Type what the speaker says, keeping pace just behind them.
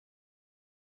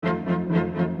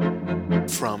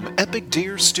from Epic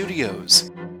Deer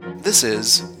Studios. This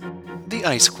is The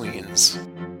Ice Queens.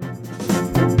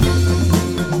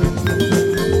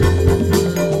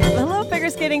 Hello,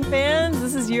 figure skating fans.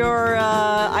 This is your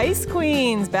Ice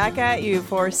Queens back at you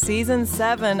for Season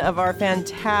 7 of our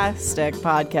fantastic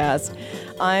podcast.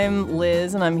 I'm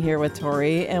Liz, and I'm here with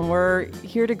Tori, and we're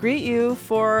here to greet you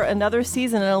for another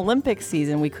season, an Olympic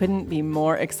season. We couldn't be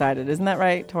more excited. Isn't that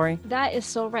right, Tori? That is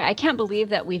so right. I can't believe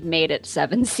that we've made it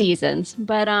 7 seasons.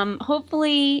 But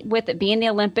hopefully, with it being the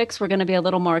Olympics, we're going to be a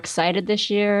little more excited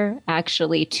this year,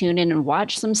 actually tune in and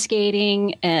watch some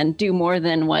skating, and do more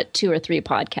than, 2 or 3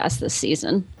 podcasts this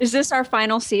season. Is this our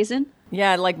final season?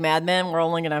 Yeah, like Mad Men, we're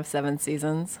only going to have 7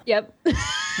 seasons. Yep.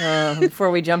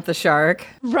 Before we jump the shark.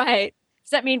 Right.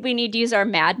 Does that mean we need to use our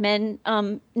Mad Men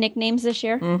nicknames this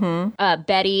year? Mm-hmm.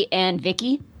 Betty and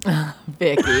Vicky.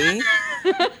 Vicky.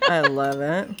 I love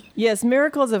it. Yes,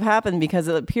 miracles have happened because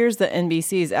it appears that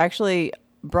NBC is actually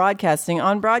broadcasting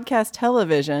on broadcast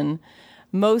television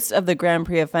most of the Grand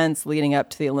Prix events leading up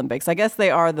to the Olympics. I guess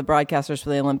they are the broadcasters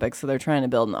for the Olympics, so they're trying to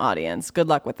build an audience. Good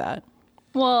luck with that.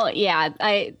 Well, yeah,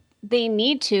 they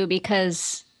need to,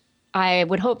 because I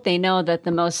would hope they know that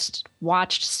the most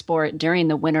watched sport during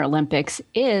the Winter Olympics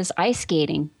is ice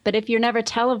skating. But if you're never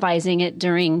televising it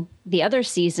during the other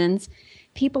seasons,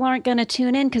 people aren't going to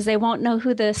tune in because they won't know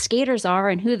who the skaters are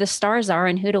and who the stars are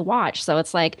and who to watch. So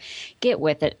it's like, get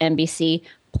with it, NBC.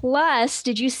 Plus,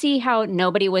 did you see how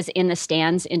nobody was in the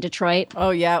stands in Detroit? Oh,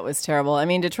 yeah, it was terrible. I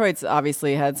mean, Detroit's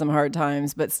obviously had some hard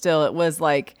times, but still, it was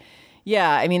like,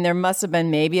 yeah, I mean, there must have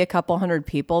been maybe a couple hundred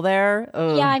people there.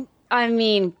 Ugh. Yeah, I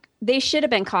mean, they should have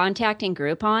been contacting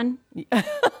Groupon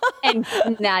and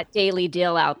that daily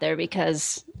deal out there,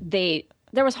 because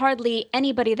there was hardly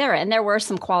anybody there. And there were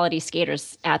some quality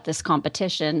skaters at this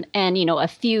competition, and, a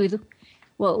few,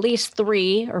 well, at least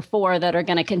 3 or 4 that are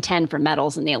going to contend for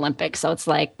medals in the Olympics. So it's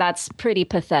like, that's pretty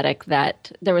pathetic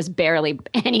that there was barely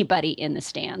anybody in the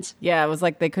stands. Yeah, it was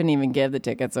like they couldn't even give the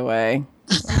tickets away.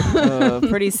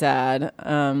 Pretty sad.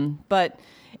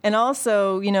 And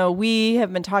also, we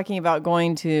have been talking about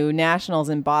going to nationals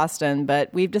in Boston,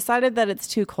 but we've decided that it's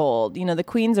too cold. The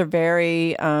queens are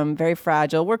very, very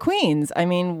fragile. We're queens. I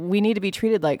mean, we need to be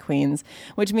treated like queens,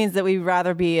 which means that we'd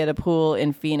rather be at a pool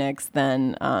in Phoenix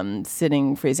than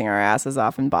sitting, freezing our asses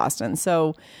off in Boston.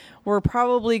 So we're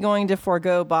probably going to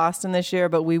forego Boston this year,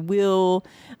 but we will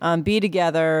be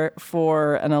together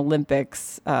for an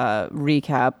Olympics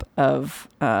recap of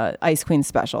Ice Queen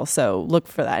special. So look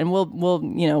for that, and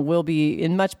we'll be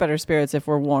in much better spirits if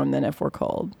we're warm than if we're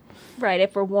cold. Right,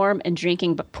 if we're warm and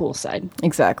drinking, but poolside.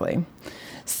 Exactly.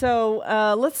 So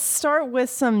let's start with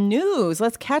some news.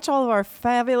 Let's catch all of our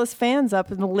fabulous fans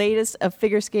up in the latest of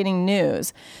figure skating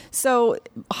news. So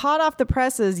hot off the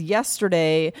presses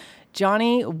yesterday,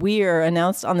 Johnny Weir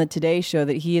announced on the Today Show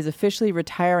that he is officially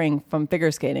retiring from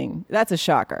figure skating. That's a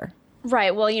shocker.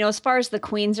 Right. Well, as far as the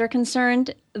queens are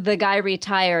concerned, the guy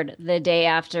retired the day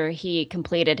after he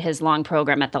completed his long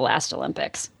program at the last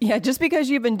Olympics. Yeah, just because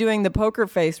you've been doing the poker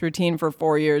face routine for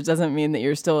 4 years doesn't mean that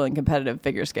you're still a competitive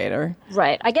figure skater.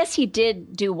 Right. I guess he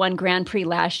did do one Grand Prix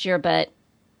last year, but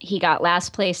he got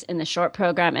last place in the short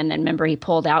program, and then remember he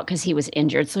pulled out because he was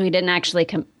injured, so he didn't actually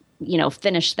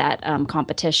finish that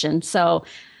competition. So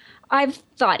I've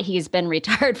thought he's been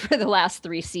retired for the last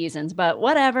 3 seasons, but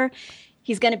whatever.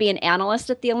 He's going to be an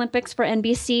analyst at the Olympics for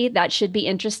NBC. That should be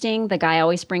interesting. The guy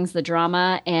always brings the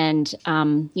drama, and,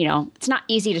 it's not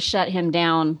easy to shut him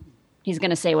down. He's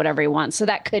going to say whatever he wants, so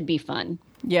that could be fun.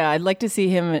 Yeah, I'd like to see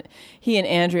he and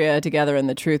Andrea together in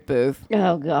the truth booth.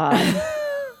 Oh, God.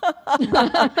 You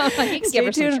can give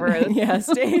her some truth. Yeah,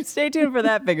 stay tuned for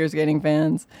that, figure skating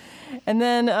fans. And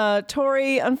then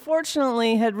Tori,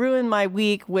 unfortunately, had ruined my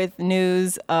week with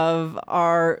news of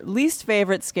our least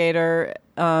favorite skater.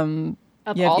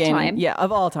 Of all time? Yeah,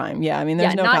 of all time. Yeah, I mean,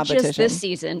 there's no competition. Not just this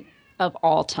season, of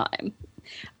all time.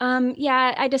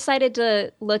 I decided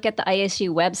to look at the ISU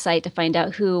website to find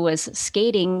out who was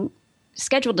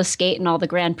scheduled to skate in all the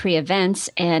Grand Prix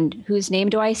events, and whose name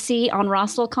do I see on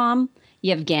Rostral.com?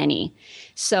 Yevgeny.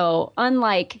 So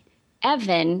unlike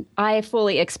Evan, I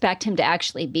fully expect him to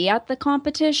actually be at the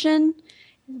competition,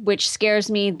 which scares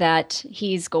me that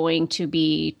he's going to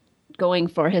be going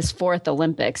for his 4th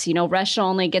Olympics. Russia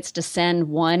only gets to send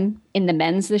 1 in the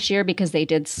men's this year because they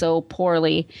did so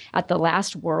poorly at the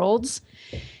last Worlds.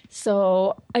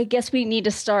 So I guess we need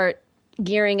to start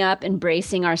gearing up and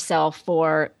bracing ourselves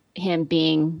for him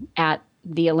being at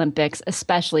the Olympics,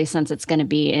 especially since it's going to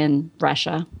be in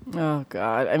Russia. Oh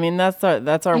God! I mean, that's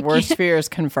our worst fears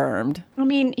confirmed. I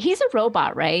mean, he's a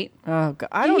robot, right? Oh God!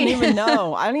 I don't even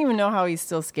know. I don't even know how he's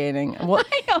still skating. Well,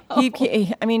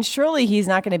 I mean, surely he's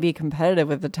not going to be competitive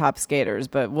with the top skaters,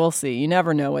 but we'll see. You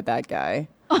never know with that guy.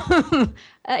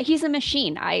 He's a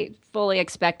machine. I fully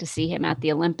expect to see him at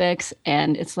the Olympics,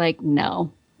 and it's like,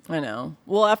 no. I know.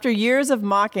 Well, after years of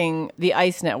mocking the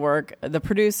Ice Network, the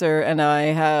producer and I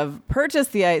have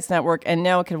purchased the Ice Network and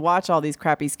now can watch all these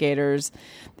crappy skaters,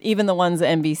 even the ones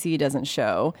that NBC doesn't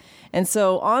show. And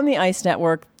so on the Ice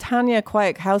Network, Tanya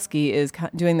Kwiatkowski is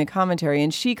doing the commentary,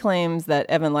 and she claims that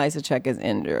Evan Lysacek is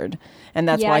injured, and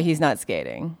that's why he's not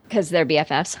skating. Because they're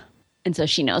BFFs, and so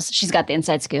she knows. She's got the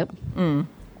inside scoop.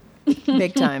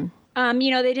 Big time.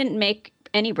 They didn't make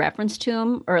any reference to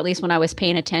him, or at least when I was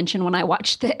paying attention when I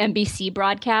watched the NBC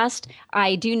broadcast.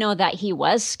 I do know that he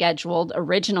was scheduled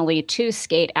originally to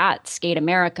skate at Skate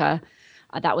America.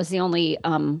 That was the only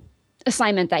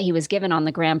assignment that he was given on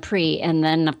the Grand Prix. And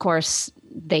then, of course,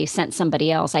 they sent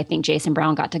somebody else. I think Jason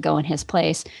Brown got to go in his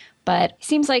place. But it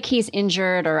seems like he's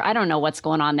injured, or I don't know what's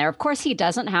going on there. Of course, he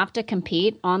doesn't have to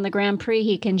compete on the Grand Prix.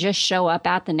 He can just show up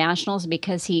at the Nationals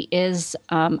because he is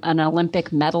an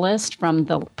Olympic medalist from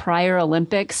the prior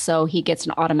Olympics. So he gets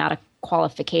an automatic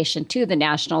qualification to the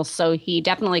Nationals. So he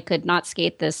definitely could not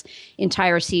skate this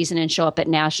entire season and show up at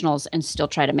Nationals and still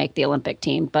try to make the Olympic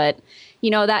team. But,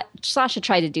 that Sasha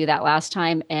tried to do that last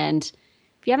time. And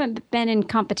if you haven't been in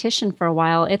competition for a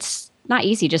while, it's not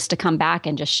easy just to come back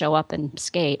and just show up and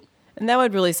skate. And that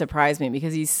would really surprise me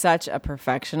because he's such a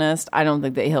perfectionist. I don't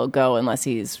think that he'll go unless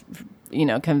he's,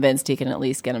 convinced he can at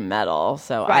least get a medal.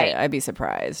 So right. I'd be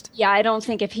surprised. Yeah, I don't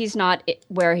think if he's not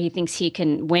where he thinks he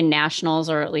can win nationals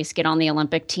or at least get on the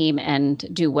Olympic team and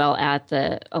do well at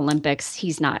the Olympics,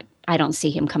 I don't see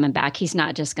him coming back. He's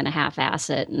not just going to half-ass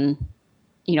it and,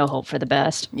 hope for the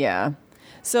best. Yeah.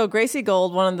 So Gracie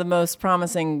Gold, one of the most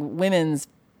promising women's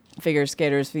figure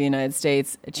skaters for the United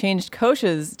States, changed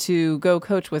coaches to go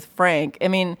coach with Frank. I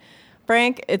mean,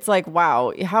 Frank, it's like,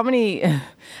 wow, how many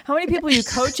people are you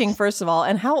coaching, first of all,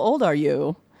 and how old are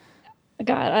you?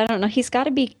 God, I don't know. He's got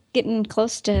to be getting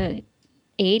close to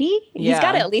 80. Yeah. He's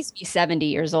got to at least be 70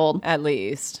 years old. At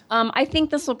least. I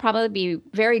think this will probably be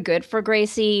very good for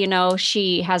Gracie.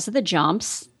 She has the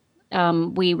jumps.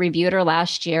 We reviewed her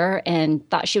last year and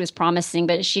thought she was promising,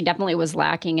 but she definitely was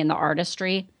lacking in the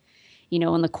artistry.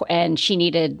 And she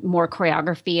needed more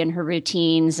choreography in her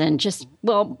routines and just,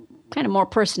 kind of more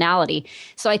personality.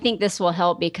 So I think this will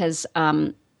help because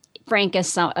Frank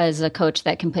is a coach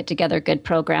that can put together good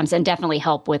programs and definitely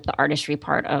help with the artistry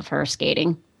part of her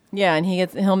skating. Yeah, and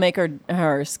he'll make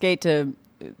her skate to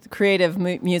creative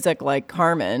music like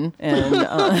Carmen and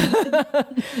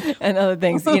and other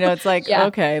things. It's like,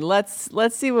 okay,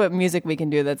 let's see what music we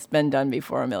can do that's been done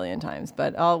before a million times.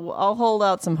 But I'll hold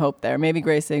out some hope there. Maybe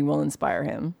Gracie will inspire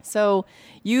him. So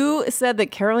you said that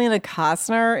Carolina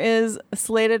Costner is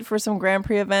slated for some Grand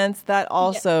Prix events. That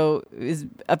also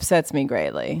upsets me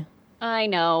greatly. I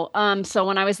know. So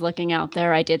when I was looking out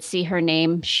there, I did see her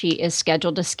name. She is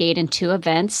scheduled to skate in 2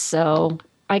 events. So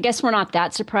I guess we're not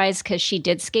that surprised because she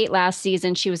did skate last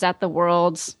season. She was at the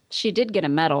Worlds. She did get a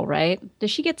medal, right?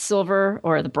 Did she get silver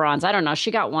or the bronze? I don't know.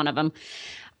 She got one of them.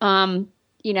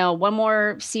 One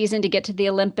more season to get to the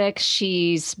Olympics.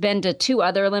 She's been to 2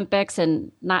 other Olympics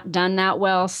and not done that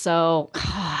well. So,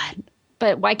 God.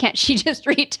 But why can't she just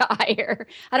retire?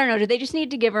 I don't know. Do they just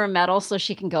need to give her a medal so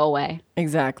she can go away?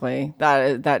 Exactly.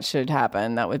 That should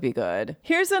happen. That would be good.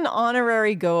 Here's an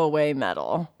honorary go away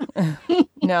medal.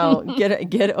 No,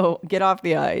 get off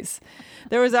the ice.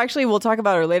 There was actually, we'll talk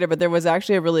about her later, but there was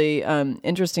actually a really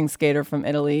interesting skater from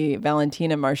Italy,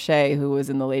 Valentina Marche, who was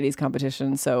in the ladies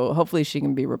competition. So hopefully she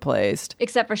can be replaced.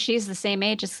 Except for she's the same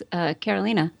age as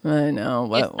Carolina. I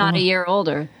know. If not a year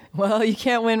older. Well, you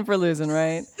can't win for losing,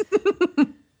 right?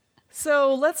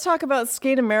 So let's talk about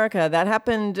Skate America. That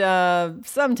happened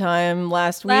sometime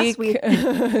last week.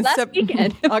 Last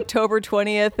weekend. October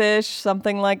 20th-ish,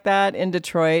 something like that in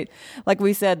Detroit. Like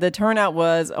we said, the turnout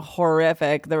was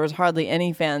horrific. There was hardly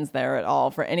any fans there at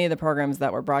all for any of the programs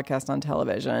that were broadcast on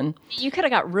television. You could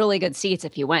have got really good seats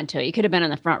if you went to it. You could have been in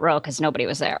the front row because nobody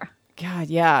was there. God,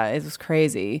 yeah, it was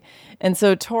crazy. And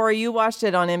so, Tori, you watched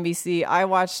it on NBC. I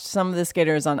watched some of the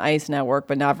skaters on Ice Network,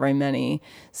 but not very many.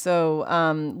 So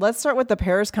let's start with the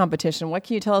pairs competition. What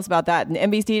can you tell us about that? And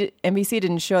NBC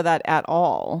didn't show that at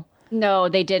all. No,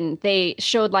 they didn't. They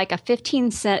showed like a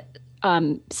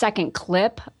 15-second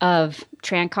clip of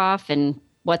Trankov and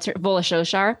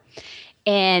Voloshoshar,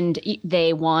 and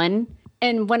they won.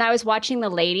 And when I was watching the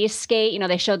ladies skate,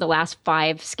 they showed the last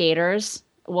 5 skaters.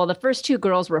 well, the first two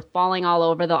girls were falling all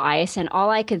over the ice. And all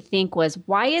I could think was,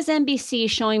 why is NBC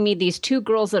showing me these two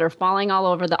girls that are falling all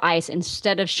over the ice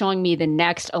instead of showing me the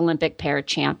next Olympic pair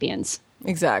champions?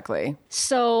 Exactly.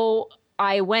 So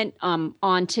I went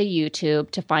onto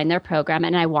YouTube to find their program,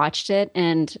 and I watched it,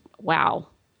 and wow,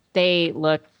 they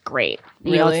look great.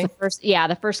 Really? It's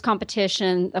the first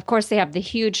competition. Of course, they have the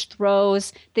huge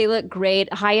throws. They look great.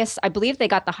 I believe they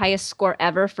got the highest score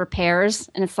ever for pairs,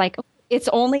 and it's like, it's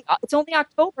only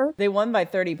October. They won by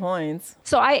 30 points.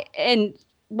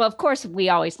 Of course, we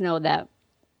always know that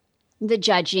the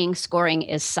judging scoring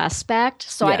is suspect.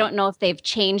 So Yeah. I don't know if they've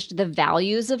changed the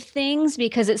values of things,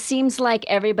 because it seems like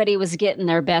everybody was getting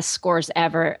their best scores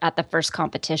ever at the first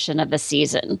competition of the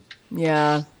season.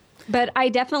 Yeah. But I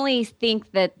definitely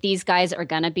think that these guys are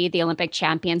going to be the Olympic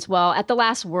champions. Well, at the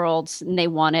last Worlds, and they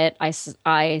won it,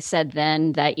 I said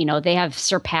then that, they have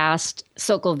surpassed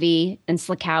Sokolov and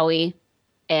Slikowy,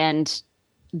 and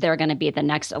they're going to be the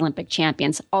next Olympic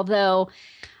champions. Although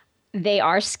they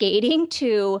are skating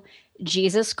to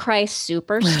Jesus Christ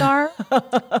Superstar,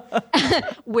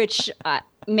 which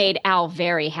made Al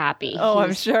very happy. Oh, I'm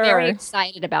He's sure. very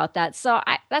excited about that. So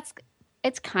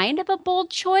it's kind of a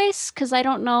bold choice, because I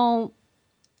don't know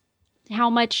how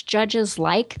much judges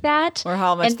like that. Or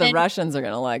how much the Russians are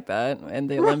going to like that in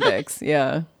the Olympics.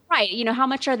 Yeah. Right. How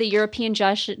much are the European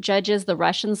judges, the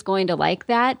Russians, going to like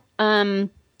that?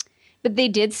 But they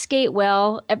did skate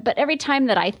well. But every time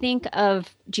that I think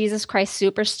of Jesus Christ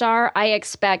Superstar, I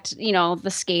expect, the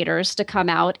skaters to come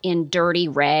out in dirty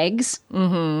rags.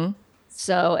 Mm-hmm.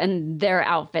 So, and their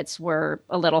outfits were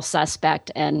a little suspect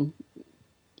and,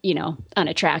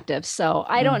 unattractive. So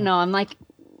I don't know. I'm like,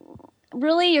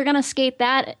 really? You're going to skate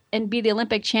that and be the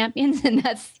Olympic champions? And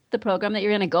that's the program that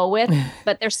you're going to go with?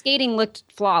 But their skating looked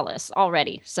flawless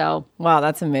already. So wow,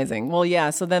 that's amazing. Well,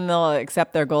 yeah. So then they'll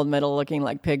accept their gold medal looking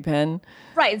like Pigpen.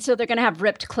 Right. So they're going to have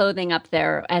ripped clothing up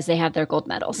there as they have their gold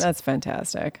medals. That's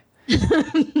fantastic.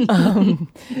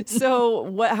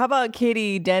 So how about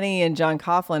Katie Denny and John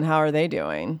Coughlin? How are they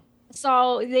doing?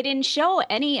 So they didn't show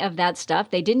any of that stuff.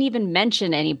 They didn't even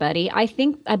mention anybody. I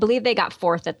believe they got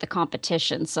fourth at the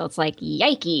competition. So it's like,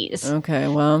 yikes. Okay,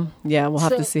 well, yeah, we'll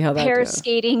have to see how that pair goes.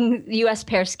 Skating, U.S.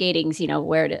 pair skating's,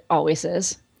 where it always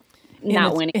is.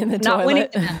 Not winning the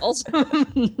medals.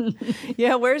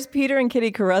 Yeah, where's Peter and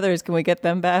Kitty Carruthers? Can we get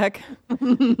them back?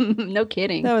 No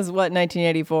kidding. That was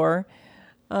 1984?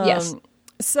 Yes.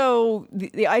 So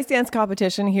the ice dance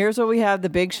competition, here's where we have the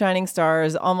big shining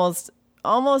stars, almost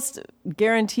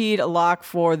guaranteed a lock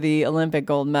for the Olympic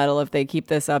gold medal if they keep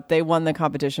this up. They won the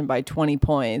competition by 20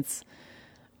 points.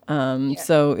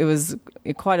 So it was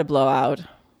quite a blowout.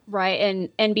 Right.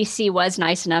 And NBC was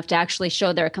nice enough to actually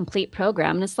show their complete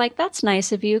program. And it's like, that's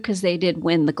nice of you, because they did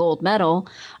win the gold medal.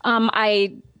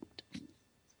 I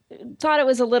thought it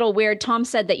was a little weird. Tom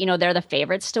said that, they're the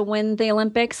favorites to win the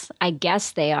Olympics. I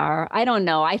guess they are. I don't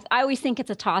know. I always think it's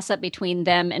a toss-up between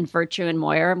them and Virtue and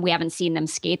Weir. We haven't seen them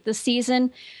skate this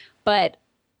season. But,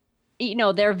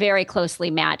 they're very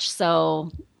closely matched.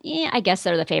 So, yeah, I guess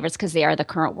they're the favorites because they are the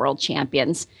current world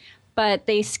champions. But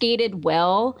they skated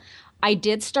well. I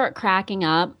did start cracking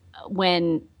up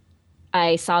when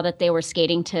I saw that they were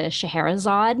skating to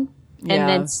Scheherazade. Yeah. And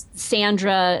then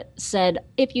Sandra said,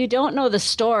 if you don't know the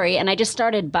story, and I just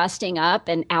started busting up,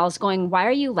 and Al's going, why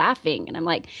are you laughing? And I'm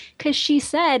like, because she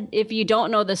said, if you don't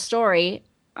know the story,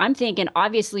 I'm thinking,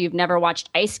 obviously you've never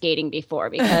watched ice skating before,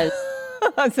 because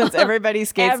since everybody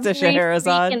skates to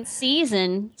Scheherazade. Every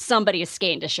season, somebody is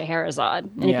skating to Scheherazade.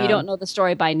 And if you don't know the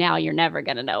story by now, you're never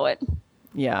going to know it.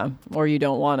 Yeah, or you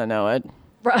don't want to know it.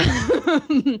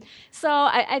 So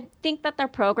I think that their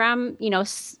program,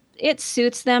 it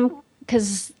suits them,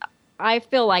 because I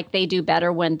feel like they do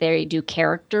better when they do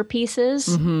character pieces,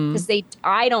 because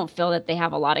I don't feel that they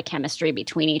have a lot of chemistry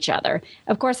between each other.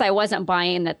 Of course, I wasn't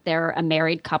buying that they're a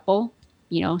married couple,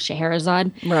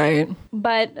 Scheherazade. Right.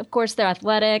 But of course, they're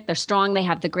athletic, they're strong, they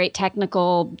have the great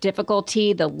technical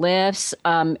difficulty, the lifts.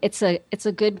 It's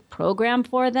a good program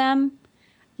for them.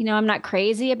 I'm not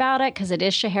crazy about it because it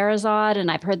is Scheherazade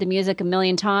and I've heard the music a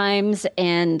million times,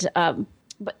 and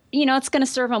but it's going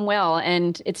to serve them well,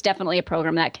 and it's definitely a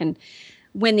program that can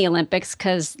win the Olympics,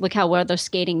 because look how well they're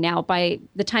skating now. By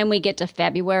the time we get to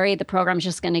February, the program's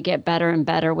just going to get better and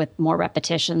better with more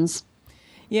repetitions.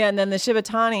 Yeah, and then the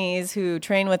Shibatanis who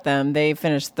train with them, they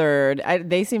finished third.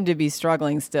 They seem to be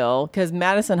struggling still, because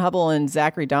Madison Hubble and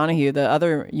Zachary Donahue, the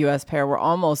other U.S. pair, were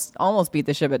almost beat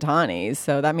the Shibatanis.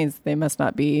 So that means they must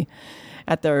not be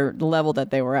at their level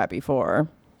that they were at before.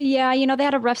 Yeah, they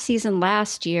had a rough season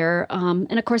last year.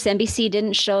 And of course, NBC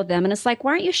didn't show them. And it's like,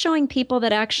 why aren't you showing people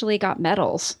that actually got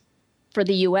medals? for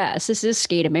the U.S. This is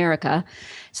Skate America.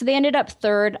 So they ended up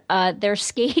third. They're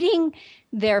skating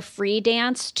their free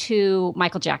dance to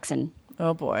Michael Jackson.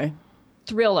 Oh, boy.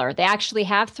 Thriller. They actually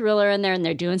have Thriller in there, and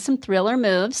they're doing some Thriller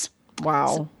moves. Wow.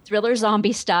 Some Thriller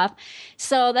zombie stuff.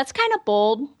 So that's kind of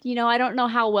bold. I don't know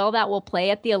how well that will play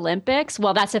at the Olympics.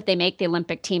 Well, that's if they make the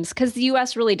Olympic teams, because the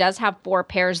U.S. really does have 4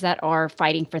 pairs that are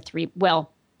fighting for 3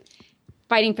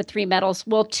 medals.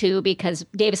 Well, 2, because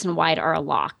Davis and White are a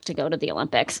lock to go to the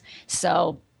Olympics.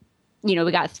 So, we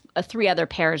got 3 other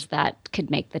pairs that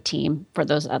could make the team for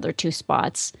those other 2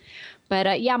 spots.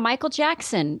 But yeah, Michael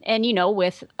Jackson. And,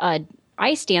 with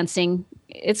ice dancing,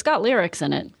 it's got lyrics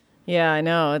in it. Yeah, I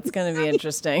know. It's going to be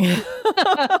interesting.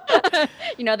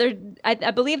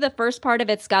 I believe the first part of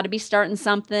it's got to be starting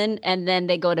something, and then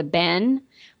they go to Ben.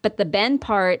 But the Ben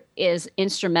part is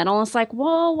instrumental. It's like,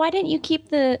 well, why didn't you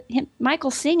keep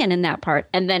Michael singing in that part?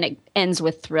 And then it ends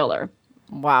with Thriller.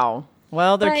 Wow.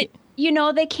 Well, they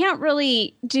can't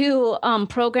really do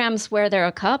programs where they're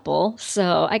a couple,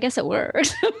 so I guess it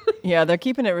works. Yeah, they're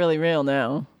keeping it really real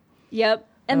now. Yep.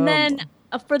 And then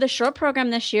for the short program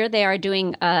this year, they are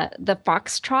doing the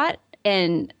Foxtrot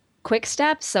and Quick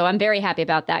Step. So I'm very happy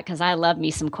about that because I love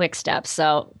me some Quick Steps.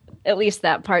 So at least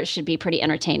that part should be pretty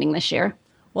entertaining this year.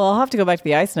 Well, I'll have to go back to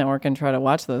the Ice Network and try to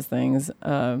watch those things.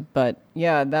 But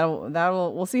yeah,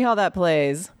 we'll see how that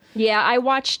plays. Yeah, I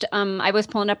watched, I was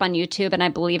pulling up on YouTube, and I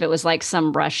believe it was like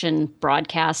some Russian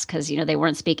broadcast because, they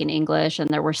weren't speaking English, and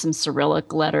there were some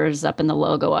Cyrillic letters up in the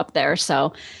logo up there.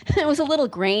 So it was a little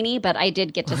grainy, but I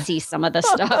did get to see some of the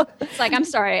stuff. It's like, I'm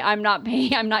sorry, I'm not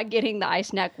getting the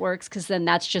Ice Networks, because then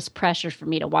that's just pressure for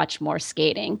me to watch more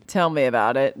skating. Tell me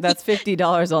about it. That's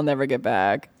 $50 I'll never get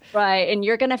back. Right, and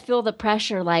you're going to feel the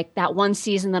pressure like that one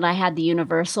season that I had the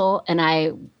Universal,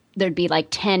 and there'd be like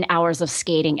 10 hours of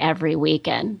skating every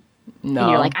weekend. No.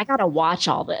 And you're like, I got to watch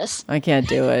all this. I can't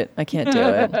do it.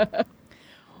 Well,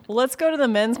 let's go to the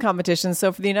men's competition.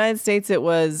 So for the United States, it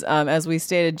was, as we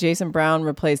stated, Jason Brown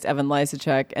replaced Evan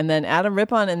Lysacek. And then Adam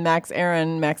Rippon and Max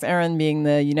Aaron being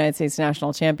the United States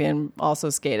national champion, also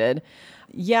skated.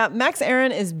 Yeah, Max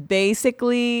Aaron is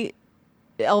basically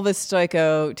Elvis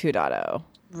Stoico 2.0.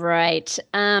 Right.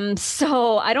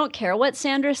 So I don't care what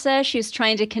Sandra says. She's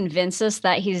trying to convince us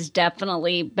that he's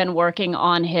definitely been working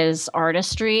on his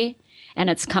artistry and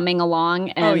it's coming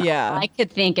along. And all I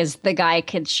could think is the guy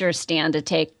could sure stand to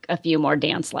take a few more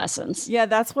dance lessons. Yeah,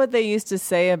 that's what they used to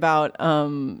say about,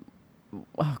 oh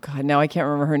God, now I can't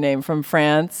remember her name, from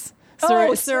France.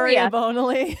 Surya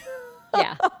Bonali.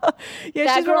 Yeah. Yeah,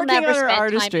 that she's girl working never on her spent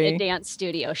artistry. time in a dance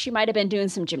studio. She might have been doing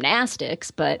some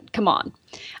gymnastics, but come on.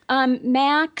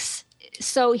 Max,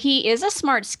 so he is a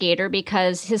smart skater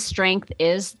because his strength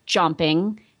is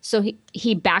jumping. So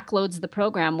he backloads the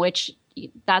program, which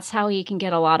that's how he can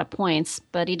get a lot of points.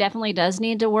 But he definitely does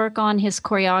need to work on his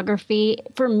choreography.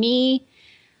 For me,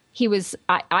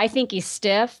 I think he's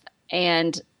stiff,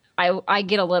 and I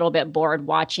get a little bit bored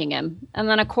watching him. And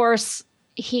then, of course,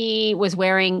 he was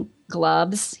wearing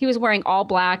gloves. He was wearing all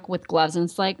black with gloves, and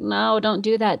it's like, no, don't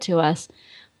do that to us.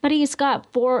 But he's got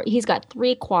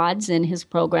 3 quads in his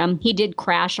program. He did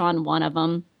crash on one of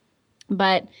them,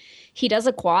 but he does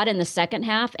a quad in the second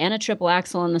half and a triple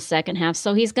axel in the second half.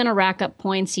 So he's going to rack up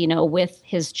points, with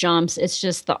his jumps. It's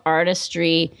just the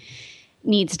artistry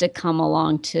needs to come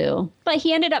along too. But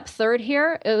he ended up third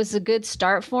here. It was a good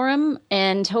start for him,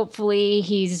 and hopefully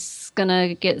he's going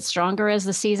to get stronger as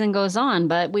the season goes on.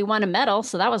 But we won a medal,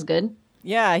 so that was good.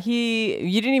 Yeah,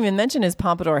 you didn't even mention his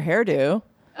pompadour hairdo.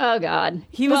 Oh, God.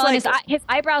 He was his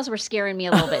eyebrows were scaring me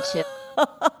a little bit, too.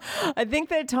 I think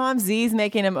that Tom Z's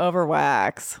making him over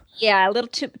wax. Yeah, a little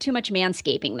too much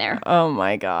manscaping there. Oh,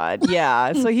 my God.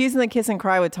 Yeah. So he's in the kiss and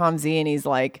cry with Tom Z, and he's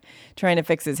like trying to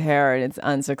fix his hair, and it's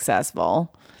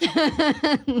unsuccessful.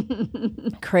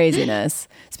 Craziness.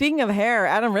 Speaking of hair,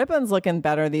 Adam Rippon's looking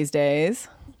better these days.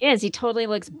 He totally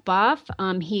looks buff.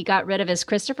 He got rid of his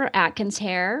Christopher Atkins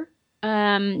hair.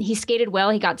 He skated well.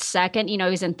 He got second. He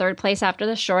was in third place after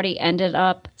the short. He ended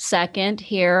up second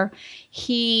here.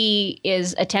 He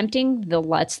is attempting the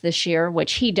Lutz this year,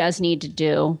 which he does need to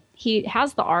do. He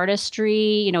has the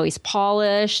artistry. He's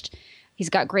polished.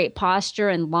 He's got great posture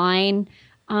and line.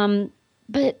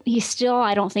 But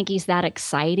I don't think he's that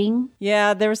exciting.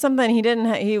 Yeah, there was something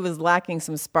he was lacking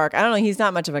some spark. I don't know. He's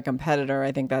not much of a competitor.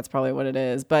 I think that's probably what it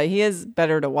is. But he is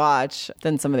better to watch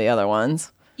than some of the other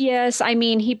ones. Yes,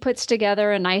 he puts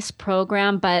together a nice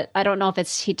program, but I don't know if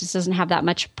he just doesn't have that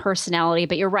much personality.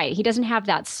 But you're right, he doesn't have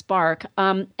that spark.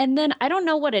 And then I don't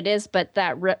know what it is, but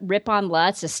that rip on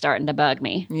Lutz is starting to bug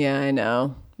me. Yeah, I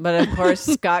know. But of course,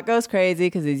 Scott goes crazy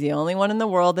because he's the only one in the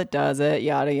world that does it.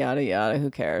 Yada, yada, yada. Who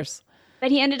cares?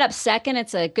 But he ended up second.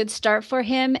 It's a good start for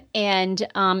him. And,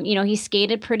 he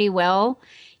skated pretty well.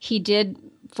 He did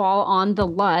fall on the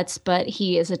Lutz, but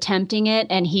he is attempting it,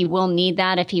 and he will need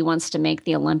that if he wants to make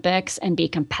the Olympics and be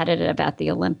competitive at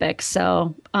the Olympics.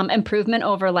 So improvement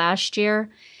over last year,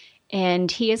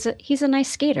 and he's a nice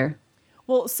skater.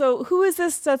 Well, so who is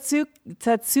this Tatsuki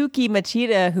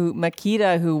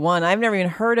Makita who won? I've never even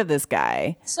heard of this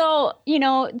guy. So,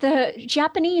 the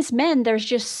Japanese men, there's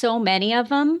just so many of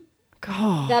them.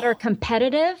 That are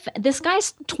competitive. This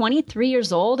guy's 23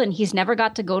 years old and he's never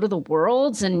got to go to the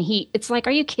Worlds. And it's like,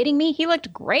 are you kidding me? He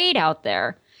looked great out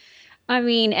there. I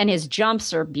mean, and his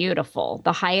jumps are beautiful.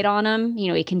 The height on him,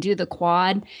 he can do the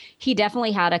quad. He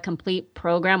definitely had a complete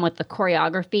program with the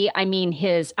choreography. I mean,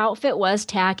 his outfit was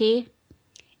tacky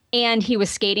and he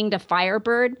was skating to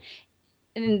Firebird.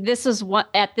 And this is what,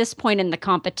 at this point in the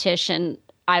competition,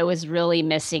 I was really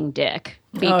missing Dick.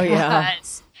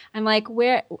 Because I'm like,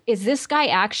 where is this guy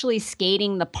actually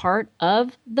skating the part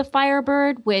of the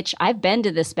Firebird? Which I've been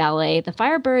to this ballet. The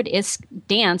Firebird is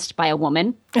danced by a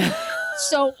woman.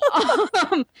 So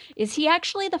is he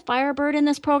actually the Firebird in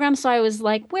this program? So I was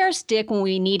like, where's Dick when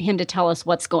we need him to tell us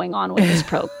what's going on with this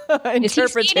program? Is he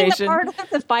skating the part of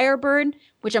the Firebird?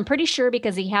 Which I'm pretty sure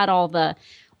because he had all the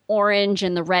orange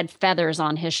and the red feathers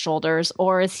on his shoulders.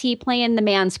 Or is he playing the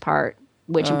man's part?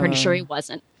 Which I'm pretty sure he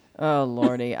wasn't. Oh,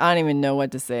 Lordy. I don't even know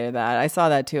what to say to that. I saw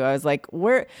that too. I was like,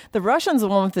 where the Russians are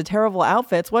the one with the terrible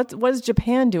outfits. What is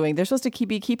Japan doing? They're supposed to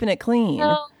be keeping it clean.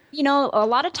 Well, a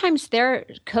lot of times they're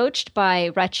coached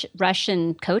by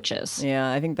Russian coaches.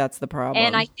 Yeah, I think that's the problem.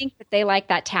 And I think that they like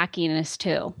that tackiness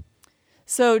too.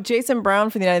 So Jason Brown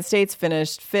for the United States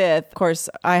finished 5th. Of course,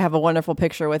 I have a wonderful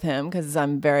picture with him because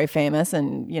I'm very famous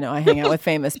and, I hang out with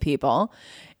famous people.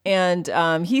 And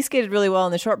he skated really well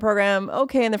in the short program,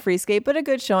 okay in the free skate, but a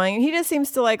good showing. He just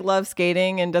seems to love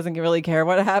skating and doesn't really care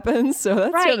what happens. So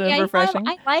that's kind of refreshing.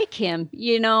 I like him.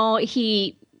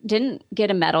 He didn't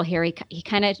get a medal here. He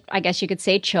kind of, I guess you could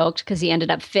say, choked because he ended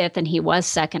up 5th and he was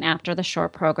 2nd after the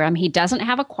short program. He doesn't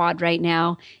have a quad right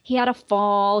now. He had a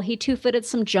fall. He 2-footed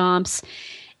some jumps.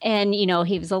 And,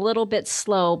 he was a little bit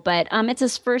slow, but it's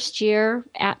his first year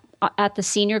at the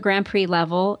senior Grand Prix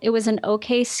level. It was an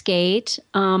okay skate.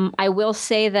 I will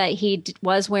say that he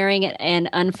was wearing an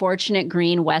unfortunate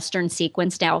green Western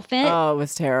sequenced outfit. Oh, it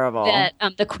was terrible. That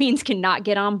the queens cannot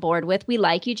get on board with. We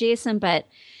like you, Jason, but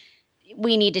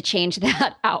we need to change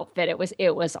that outfit.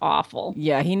 It was awful.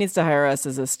 Yeah, he needs to hire us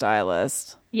as a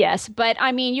stylist. Yes, but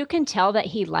I mean, you can tell that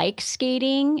he likes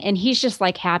skating and he's just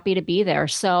happy to be there.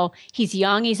 So he's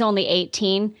young. He's only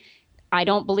 18. I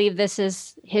don't believe this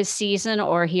is his season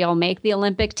or he'll make the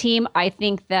Olympic team. I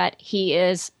think that he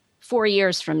is 4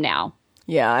 years from now.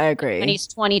 Yeah, I agree. And he's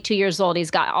 22 years old.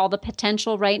 He's got all the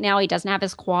potential right now. He doesn't have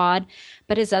his quad,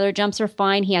 but his other jumps are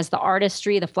fine. He has the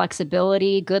artistry, the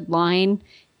flexibility, good line,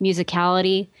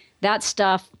 musicality. That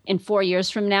stuff in 4 years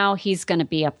from now, he's going to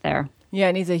be up there. Yeah,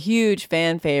 and he's a huge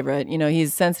fan favorite.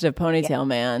 He's sensitive ponytail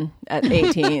man at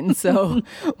 18. So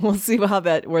we'll see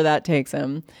where that takes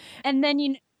him. And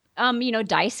then,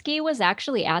 Daisuke was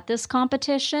actually at this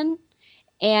competition,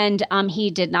 and he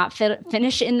did not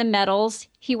finish in the medals.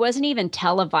 He wasn't even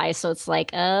televised, so it's like,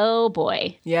 oh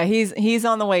boy. Yeah, he's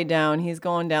on the way down. He's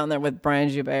going down there with Brian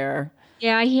Joubert.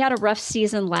 Yeah, he had a rough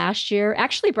season last year.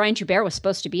 Actually, Brian Joubert was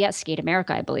supposed to be at Skate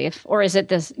America, I believe. Or is it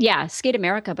this? Yeah, Skate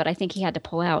America, but I think he had to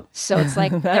pull out. So it's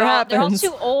like they're all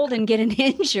too old and getting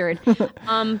injured.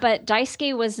 But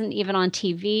Daisuke wasn't even on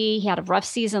TV. He had a rough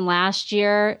season last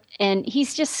year. And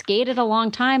he's just skated a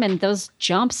long time, and those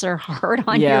jumps are hard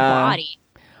on your body.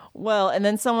 Well, and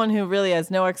then someone who really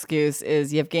has no excuse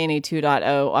is Yevgeny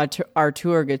 2.0,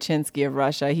 Artur Gachinsky of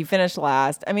Russia. He finished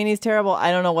last. I mean, he's terrible.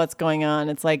 I don't know what's going on.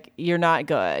 It's like, you're not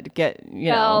good.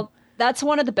 Well, that's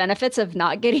one of the benefits of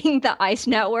not getting the ice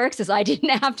networks is I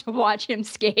didn't have to watch him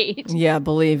skate. Yeah,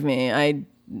 believe me. I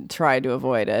tried to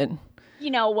avoid it.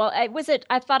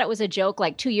 I thought it was a joke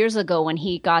 2 years ago when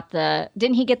he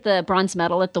didn't he get the bronze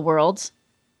medal at the Worlds?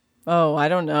 Oh, I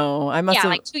don't know. I must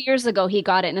have. 2 years ago he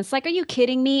got it, and it's like, are you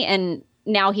kidding me? And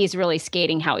now he's really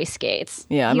skating how he skates.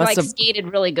 Yeah, he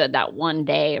skated really good that one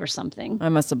day or something. I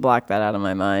must have blocked that out of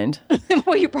my mind.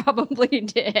 Well, you probably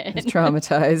did. It's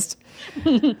traumatized.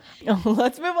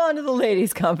 Let's move on to the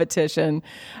ladies' competition.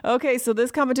 Okay, so this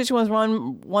competition was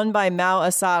won by Mao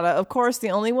Asada. Of course,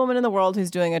 the only woman in the world who's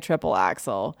doing a triple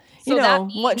axel.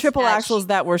 What triple axels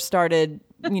that were started,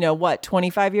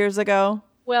 25 years ago?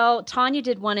 Well, Tanya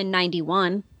did one in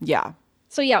 91. Yeah.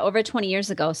 So yeah, over 20 years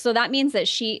ago. So that means that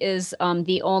she is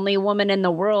the only woman in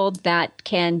the world that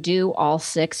can do all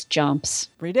 6 jumps.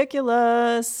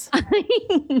 Ridiculous.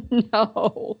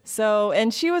 No. So,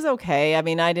 and she was okay. I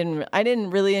mean, I didn't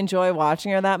really enjoy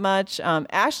watching her that much.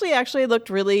 Ashley actually looked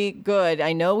really good.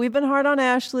 I know we've been hard on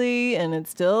Ashley, and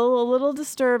it's still a little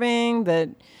disturbing that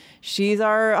she's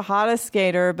our hottest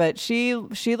skater, but she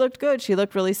looked good. She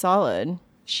looked really solid.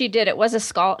 She did. It was a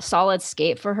solid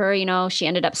skate for her. You know, she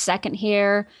ended up second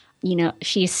here. You know,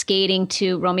 she's skating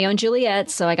to Romeo and Juliet.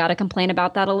 So I got to complain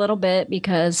about that a little bit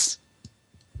because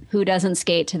who doesn't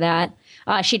skate to that?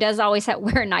 She does always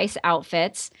wear nice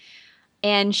outfits.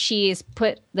 And she's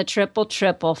put the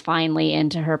triple finally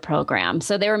into her program.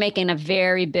 So they were making a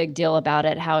very big deal about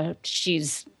it, how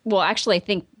actually, I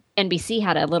think NBC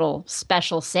had a little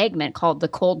special segment called The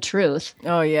Cold Truth.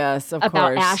 Oh, yes, of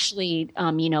about course. Ashley,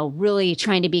 really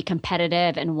trying to be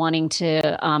competitive and wanting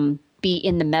to be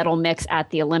in the medal mix at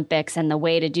the Olympics. And the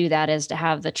way to do that is to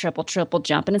have the triple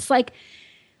jump. And it's like,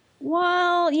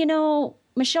 well,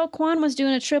 Michelle Kwan was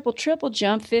doing a triple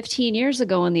jump 15 years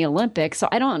ago in the Olympics. So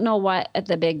I don't know what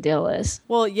the big deal is.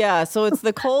 Well, yeah. So it's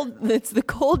the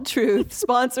cold truth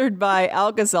sponsored by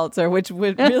Alka-Seltzer, which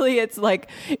would really, it's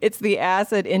the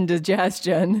acid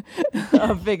indigestion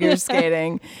of figure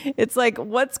skating. It's like,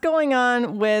 what's going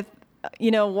on with,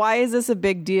 why is this a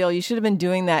big deal? You should have been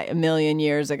doing that a million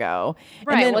years ago.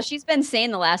 Right. Well, she's been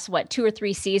saying the last, 2 or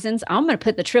 3 seasons, I'm going to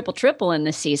put the triple in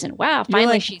this season. Wow.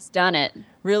 Finally, she's done it.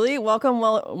 Really? Welcome to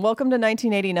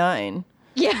 1989.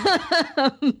 Yeah.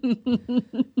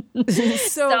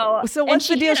 so what's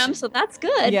the deal? So that's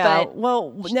good. Yeah. But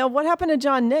well, now what happened to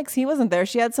John Nix? He wasn't there.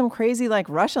 She had some crazy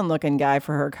Russian looking guy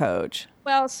for her coach.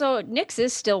 Well, so Nix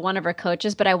is still one of her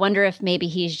coaches, but I wonder if maybe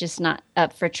he's just not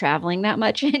up for traveling that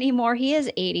much anymore. He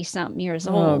is 80-something years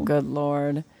old. Oh, good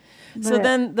Lord. So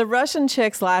then the Russian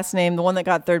chick's last name, the one that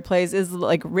got 3rd place, is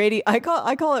I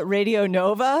call it Radio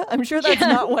Nova. I'm sure that's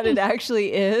not what it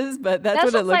actually is, but that's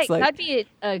what it looks like. That'd be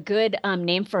a good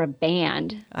name for a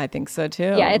band. I think so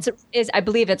too. Yeah, I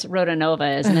believe it's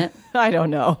Rodanova, isn't it? I don't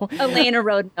know. Elena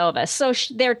Rodanova. So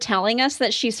they're telling us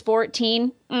that she's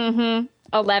 14,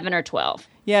 11 or 12.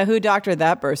 Yeah, who doctored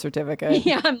that birth certificate?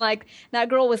 Yeah, I'm like, that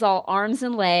girl was all arms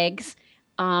and legs.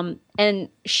 And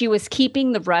she was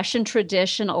keeping the Russian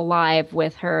tradition alive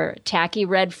with her tacky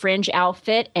red fringe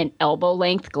outfit and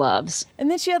elbow-length gloves.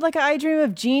 And then she had an I Dream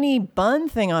of Jeannie bun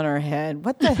thing on her head.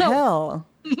 What the hell?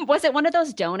 Was it one of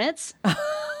those donuts?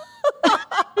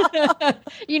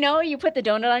 You put the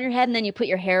donut on your head and then you put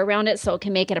your hair around it so it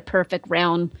can make it a perfect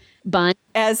round bun.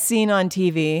 As seen on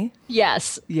TV.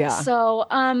 Yes. Yeah. So,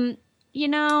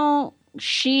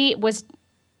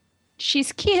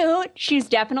 she's cute. She's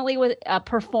definitely a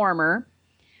performer.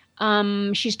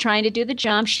 She's trying to do the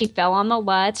jump. She fell on the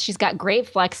Lutz. She's got great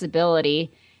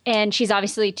flexibility. And she's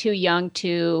obviously too young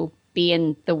to be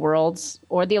in the Worlds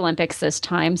or the Olympics this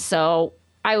time. So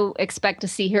I expect to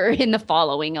see her in the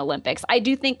following Olympics. I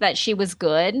do think that she was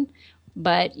good,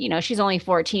 but, she's only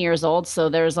 14 years old. So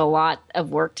there's a lot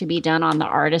of work to be done on the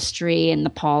artistry and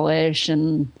the polish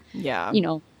and,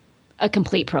 a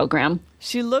complete program.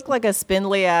 She looked like a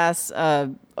spindly ass,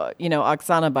 Oksana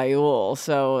Bayul.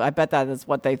 So I bet that is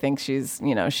what they think she's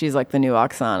like the new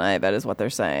Oksana. I bet is what they're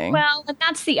saying. Well, and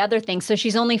that's the other thing. So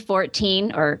she's only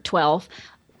 14 or 12.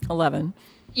 11.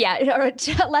 Yeah, or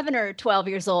 11 or 12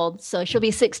 years old. So she'll be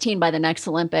 16 by the next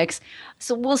Olympics.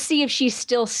 So we'll see if she's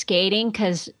still skating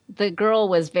because the girl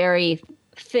was very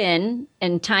thin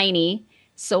and tiny.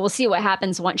 So we'll see what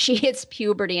happens once she hits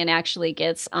puberty and actually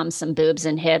gets some boobs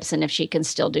and hips and if she can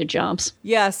still do jumps.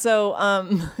 Yeah, so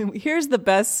here's the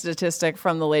best statistic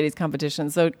from the ladies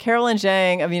competition. So Carolyn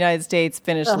Zhang of the United States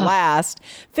finished last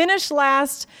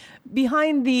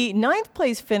behind the 9th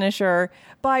place finisher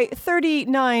by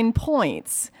 39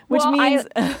 points, which means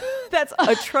that's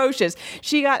atrocious.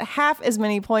 She got half as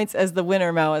many points as the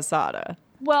winner, Mao Asada.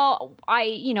 Well,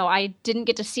 I didn't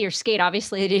get to see her skate.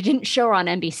 Obviously, they didn't show her on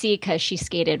NBC because she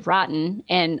skated rotten.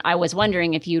 And I was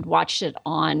wondering if you'd watched it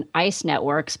on Ice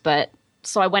Networks. But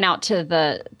so I went out to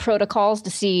the protocols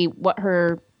to see what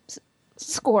her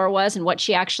score was and what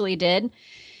she actually did.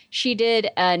 She did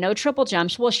no triple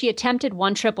jumps. Well, she attempted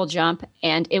 1 triple jump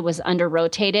and it was under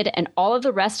rotated. And all of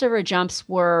the rest of her jumps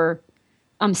were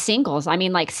singles. I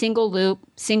mean, single loop,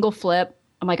 single flip.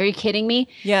 I'm like, are you kidding me?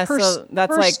 Yeah, so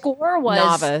that's her score was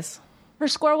novice. Her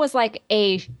score was like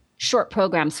a short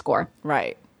program score.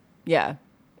 Right. Yeah.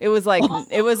 It was like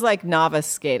novice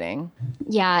skating.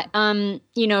 Yeah.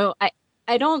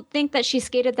 I don't think that she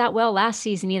skated that well last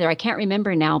season either. I can't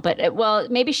remember now, but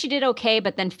maybe she did okay,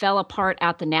 but then fell apart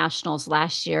at the Nationals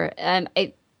last year.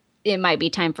 it might be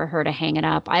time for her to hang it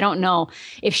up. I don't know.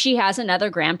 If she has another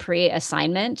Grand Prix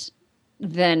assignment,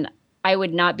 then I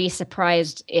would not be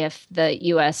surprised if the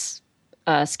U.S.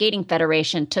 Skating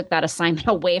Federation took that assignment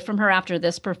away from her after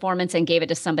this performance and gave it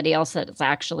to somebody else that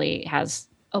actually has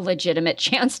a legitimate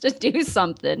chance to do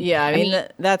something. Yeah, I mean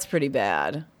that's pretty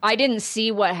bad. I didn't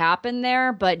see what happened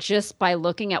there, but just by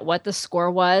looking at what the score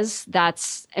was,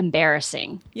 that's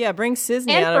embarrassing. Yeah, bring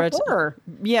Cisney and out of her.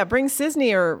 Yeah, bring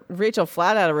Cisney or Rachel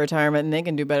Flat out of retirement, and they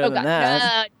can do better than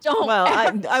that. Don't.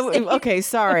 Well, okay,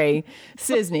 sorry,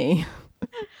 Cisney.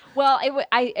 Well,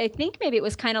 I think maybe it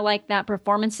was kind of like that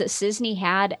performance that Cisney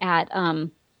had at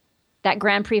that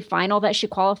Grand Prix final that she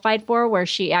qualified for, where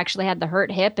she actually had the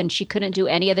hurt hip and she couldn't do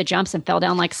any of the jumps and fell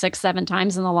down like 6-7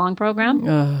 times in the long program.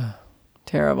 Ugh,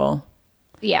 terrible.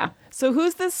 Yeah. So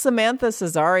who's this Samantha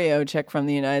Cesario chick from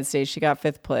the United States? She got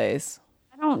 5th place.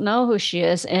 I don't know who she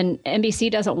is, and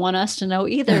NBC doesn't want us to know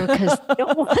either because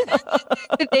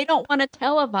they don't want to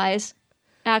televise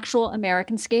actual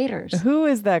American skaters. Who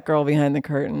is that girl behind the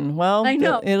curtain? Well, I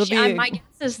know. It'll be. My guess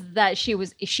is that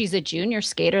she's a junior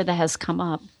skater that has come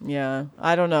up. Yeah,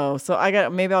 I don't know. So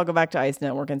maybe I'll go back to Ice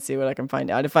Network and see what I can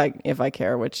find out if I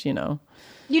care. Which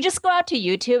You just go out to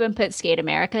YouTube and put Skate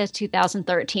America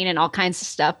 2013 and all kinds of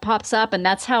stuff pops up, and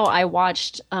that's how I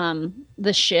watched the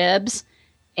Shibs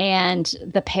and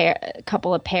a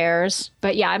couple of pairs.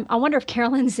 But yeah, I wonder if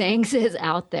Carolyn Zangs is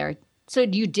out there. So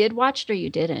you did watch it or you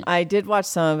didn't? I did watch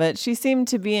some of it. She seemed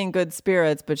to be in good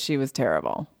spirits, but she was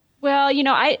terrible. Well,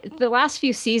 the last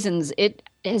few seasons, it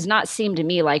has not seemed to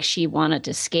me like she wanted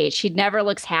to skate. She never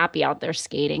looks happy out there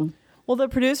skating. Well, the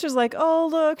producer's like, oh,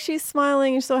 look, she's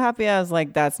smiling. She's so happy. I was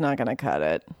like, that's not going to cut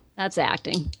it. That's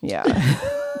acting. Yeah.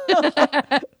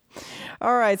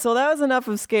 All right, so that was enough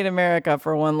of Skate America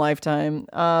for one lifetime.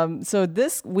 So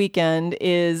this weekend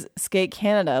is Skate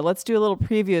Canada. Let's do a little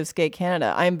preview of Skate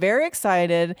Canada. I'm very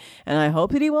excited, and I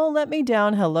hope that he won't let me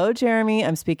down. Hello, Jeremy.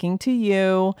 I'm speaking to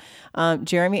you.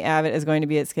 Jeremy Abbott is going to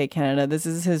be at Skate Canada. This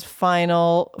is his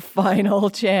final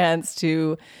chance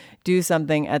to do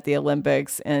something at the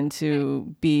Olympics and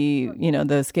to be,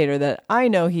 the skater that I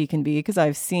know he can be because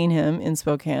I've seen him in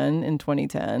Spokane in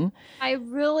 2010. I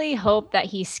really hope that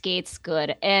he skates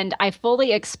good. And I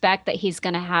fully expect that he's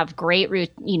going to have great,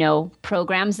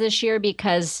 programs this year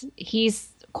because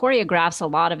he's choreographs a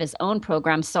lot of his own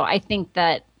programs. So I think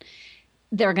that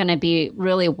they're going to be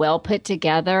really well put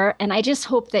together. And I just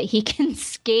hope that he can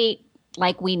skate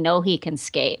like we know he can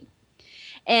skate.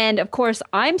 And of course,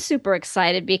 I'm super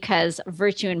excited because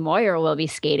Virtue and Weir will be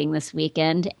skating this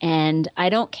weekend. And I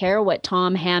don't care what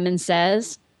Tom Hammond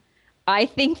says. I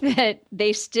think that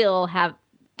they still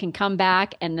can come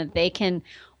back and that they can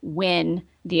win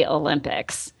the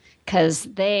Olympics because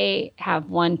they have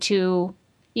won 2.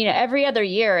 Every other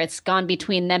year it's gone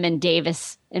between them and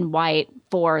Davis and White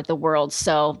for the world.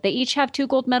 So they each have 2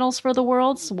 gold medals for the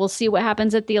worlds. We'll see what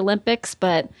happens at the Olympics,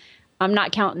 but I'm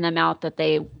not counting them out that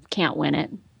they can't win it.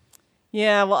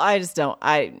 Yeah, well, I just don't.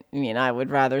 I would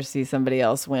rather see somebody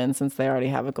else win since they already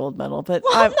have a gold medal. But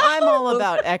I'm all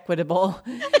about equitable.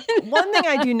 One thing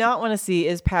I do not want to see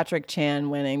is Patrick Chan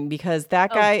winning because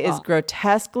that guy is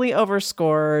grotesquely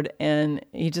overscored and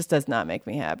he just does not make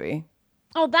me happy.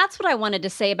 Oh, that's what I wanted to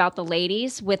say about the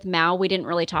ladies. With Mao, we didn't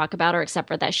really talk about her except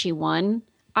for that she won.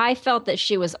 I felt that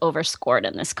she was overscored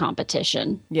in this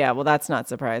competition. Yeah, well, that's not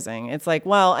surprising. It's like,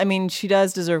 well, I mean, she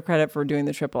does deserve credit for doing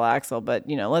the triple axel, but,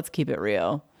 let's keep it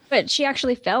real. But she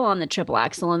actually fell on the triple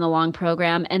axel in the long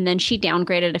program, and then she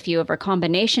downgraded a few of her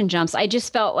combination jumps. I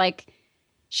just felt like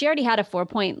she already had a 4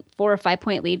 or 5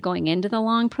 point lead going into the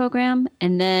long program,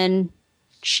 and then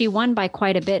she won by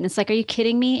quite a bit. And it's like, are you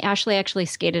kidding me? Ashley actually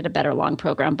skated a better long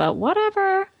program, but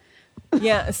whatever.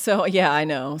 Yeah, I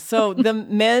know. So the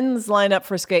men's lineup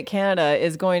for Skate Canada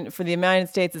is going for the United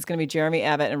States. It's going to be Jeremy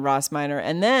Abbott and Ross Minor,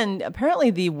 and then apparently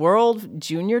the world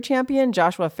junior champion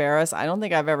Joshua Ferris. I don't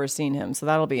think I've ever seen him, so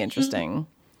that'll be interesting.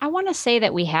 I want to say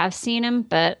that we have seen him,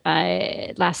 but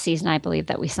last season I believe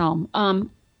that we saw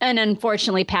him. And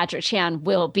unfortunately, Patrick Chan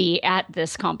will be at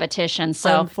this competition.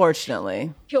 So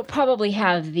unfortunately, he'll probably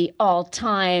have the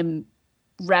all-time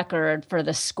record for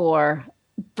the score.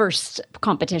 First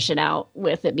competition out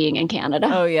with it being in Canada.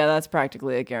 Oh yeah, that's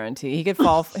practically a guarantee. He could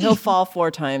fall. He'll fall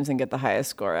 4 times and get the highest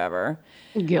score ever.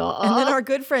 Yeah. And then our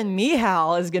good friend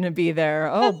Michal is going to be there.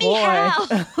 Oh boy.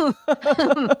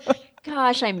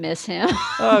 Gosh, I miss him.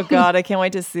 Oh God, I can't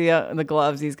wait to see the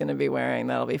gloves he's going to be wearing.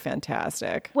 That'll be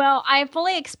fantastic. Well, I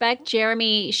fully expect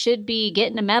Jeremy should be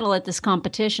getting a medal at this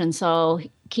competition. So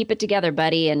keep it together,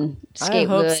 buddy, and skate I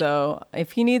hope good. so.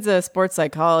 If he needs a sports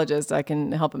psychologist, I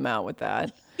can help him out with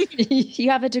that. You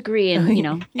have a degree in,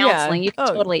 counseling.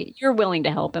 Yeah. You're willing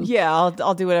to help him. Yeah,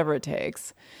 I'll do whatever it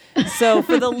takes. So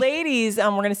for the ladies, we're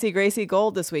going to see Gracie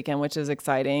Gold this weekend, which is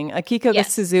exciting. Akiko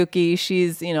Suzuki,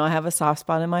 she's, I have a soft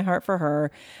spot in my heart for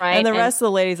her. Right. And the rest of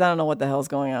the ladies, I don't know what the hell's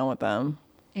going on with them.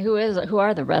 Who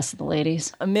are the rest of the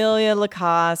ladies? Amelia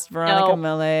Lacoste, Veronica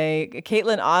Millet,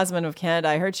 Caitlin Osmond of Canada.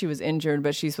 I heard she was injured,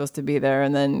 but she's supposed to be there.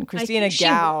 And then Christina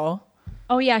Gao.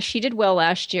 Oh, yeah, she did well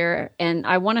last year. And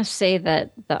I want to say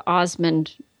that the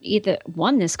Osmond either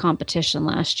won this competition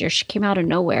last year. She came out of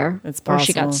nowhere. It's possible. Or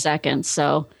she got second.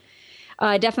 So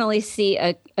I definitely see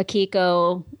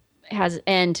Akiko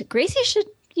and Gracie should,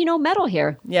 medal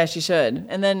here. Yeah, she should.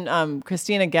 And then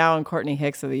Christina Gao and Courtney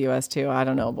Hicks of the U.S. too. I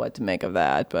don't know what to make of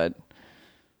that, but.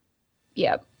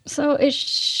 Yeah. So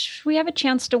we have a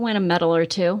chance to win a medal or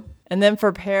two. And then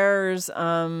for pairs,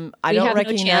 I don't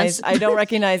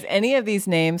recognize any of these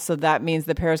names, so that means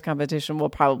the pairs competition will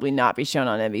probably not be shown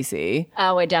on NBC.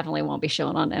 Oh, it definitely won't be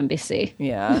shown on NBC.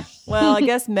 Yeah. Well, I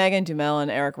guess Megan Dumel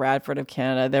and Eric Radford of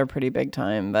Canada, they're pretty big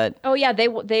time, but oh yeah, they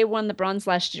won the bronze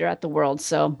last year at the World,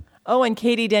 so. Oh, and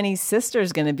Katie Denny's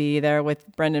sister's going to be there with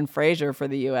Brendan Fraser for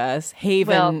the U.S.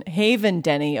 Haven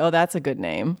Denny. Oh, that's a good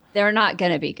name. They're not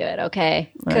going to be good,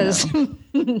 okay? Because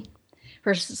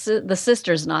the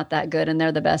sister's not that good, and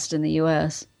they're the best in the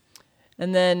U.S.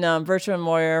 And then Virtue and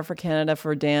Moyer for Canada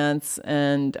for dance,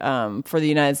 and for the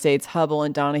United States, Hubble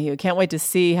and Donahue. Can't wait to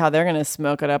see how they're going to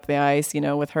smoke it up the ice,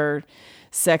 with her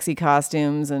sexy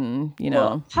costumes and,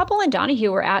 Well, Hubble and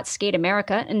Donahue were at Skate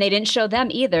America, and they didn't show them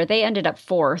either. They ended up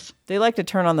fourth. They like to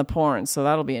turn on the porn, so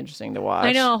that'll be interesting to watch.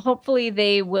 I know. Hopefully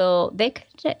they will. They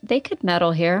could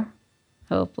medal here.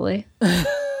 Hopefully. No,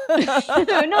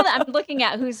 I'm looking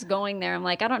at who's going there. I'm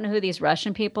like, I don't know who these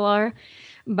Russian people are,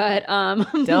 but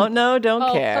don't know,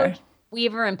 don't care.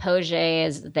 Weaver and Poget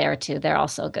is there too. They're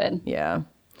also good. Yeah.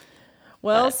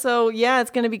 Well, so yeah,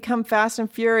 it's going to become fast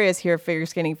and furious here, figure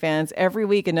skating fans. Every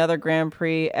week, another Grand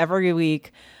Prix. Every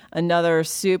week, another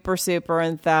super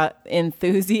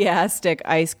enthusiastic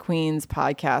Ice Queens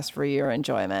podcast for your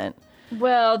enjoyment.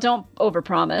 Well, don't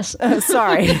overpromise.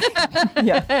 Sorry.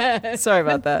 Yeah. Sorry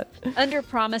about that.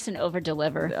 Underpromise and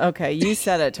overdeliver. Okay, you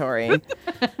said it, Tori.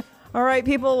 All right,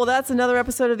 people. Well, that's another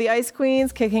episode of the Ice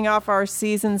Queens, kicking off our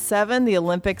season 7, the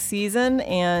Olympic season.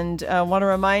 And I want to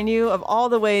remind you of all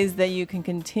the ways that you can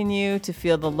continue to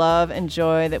feel the love and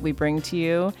joy that we bring to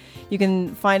you. You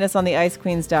can find us on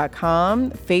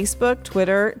theicequeens.com, Facebook,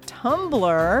 Twitter,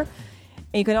 Tumblr.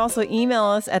 And you can also email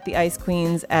us at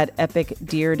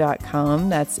theicequeens@epicdeer.com.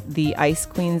 That's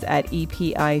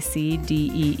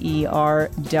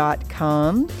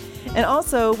theicequeens@epicdeer.com. And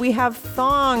also, we have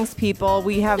thongs, people.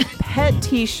 We have pet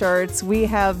t-shirts. We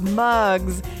have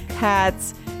mugs,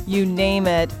 hats, you name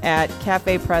it, at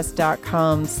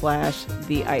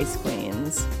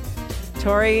cafepress.com/theicequeens.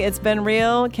 Tori, it's been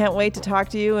real. Can't wait to talk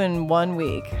to you in 1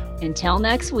 week. Until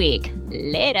next week.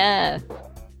 Later.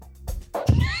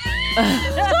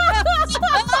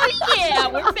 Oh, yeah,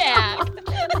 we're back.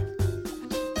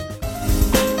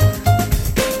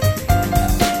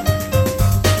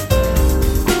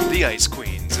 The Ice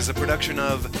Queens is a production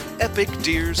of Epic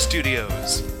Deer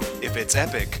Studios. If it's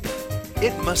epic,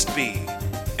 it must be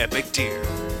Epic Deer.